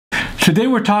Today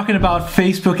we're talking about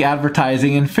Facebook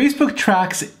advertising, and Facebook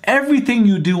tracks everything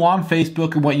you do on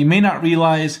Facebook, and what you may not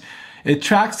realize, it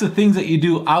tracks the things that you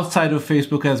do outside of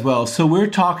Facebook as well. So we're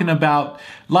talking about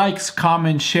likes,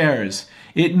 comments, shares.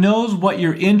 It knows what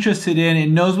you're interested in, it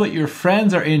knows what your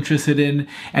friends are interested in,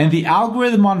 and the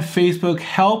algorithm on Facebook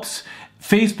helps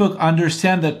Facebook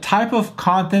understand the type of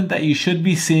content that you should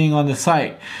be seeing on the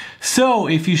site. So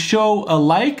if you show a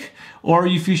like, or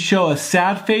if you show a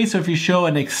sad face, or if you show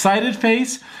an excited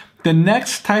face, the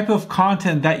next type of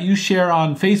content that you share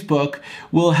on Facebook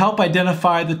will help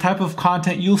identify the type of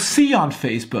content you'll see on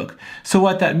Facebook. So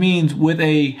what that means, with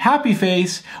a happy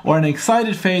face or an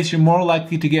excited face, you're more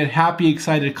likely to get happy,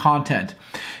 excited content.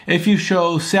 If you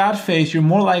show sad face, you're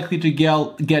more likely to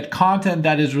get content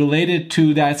that is related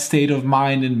to that state of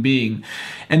mind and being.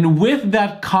 And with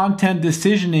that content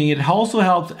decisioning, it also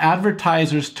helps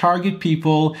advertisers target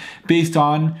people based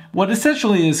on what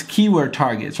essentially is keyword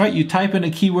targets, right? You type in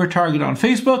a keyword target on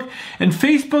Facebook, and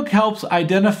Facebook helps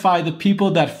identify the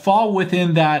people that fall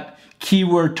within that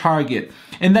keyword target.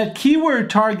 And that keyword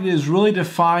target is really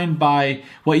defined by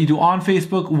what you do on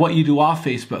Facebook, what you do off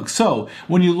Facebook. So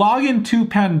when you log into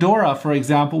Pandora, for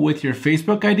example, with your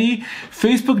Facebook ID,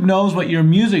 Facebook knows what your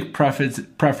music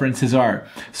preferences are.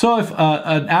 So if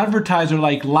an advertiser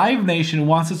like Live Nation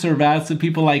wants to serve ads to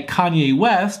people like Kanye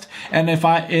West, and if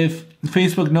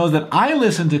Facebook knows that I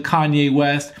listen to Kanye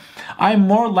West, I'm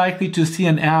more likely to see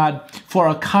an ad for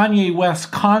a Kanye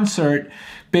West concert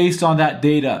based on that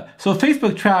data. So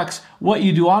Facebook tracks what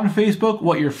you do on Facebook,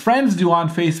 what your friends do on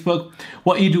Facebook,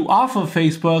 what you do off of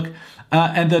Facebook,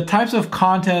 and the types of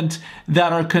content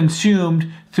that are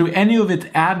consumed through any of its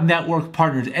ad network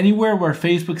partners. Anywhere where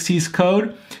Facebook sees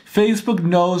code, Facebook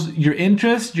knows your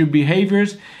interests, your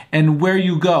behaviors, and where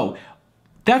you go.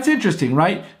 That's interesting,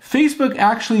 right? Facebook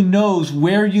actually knows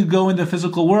where you go in the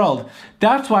physical world.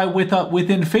 That's why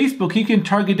within Facebook, you can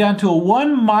target down to a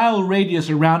 1 mile radius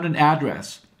around an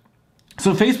address.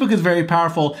 So Facebook is very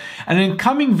powerful. And in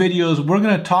coming videos, we're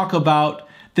going to talk about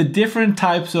the different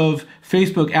types of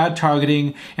Facebook ad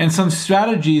targeting and some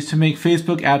strategies to make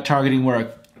Facebook ad targeting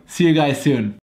work. See you guys soon.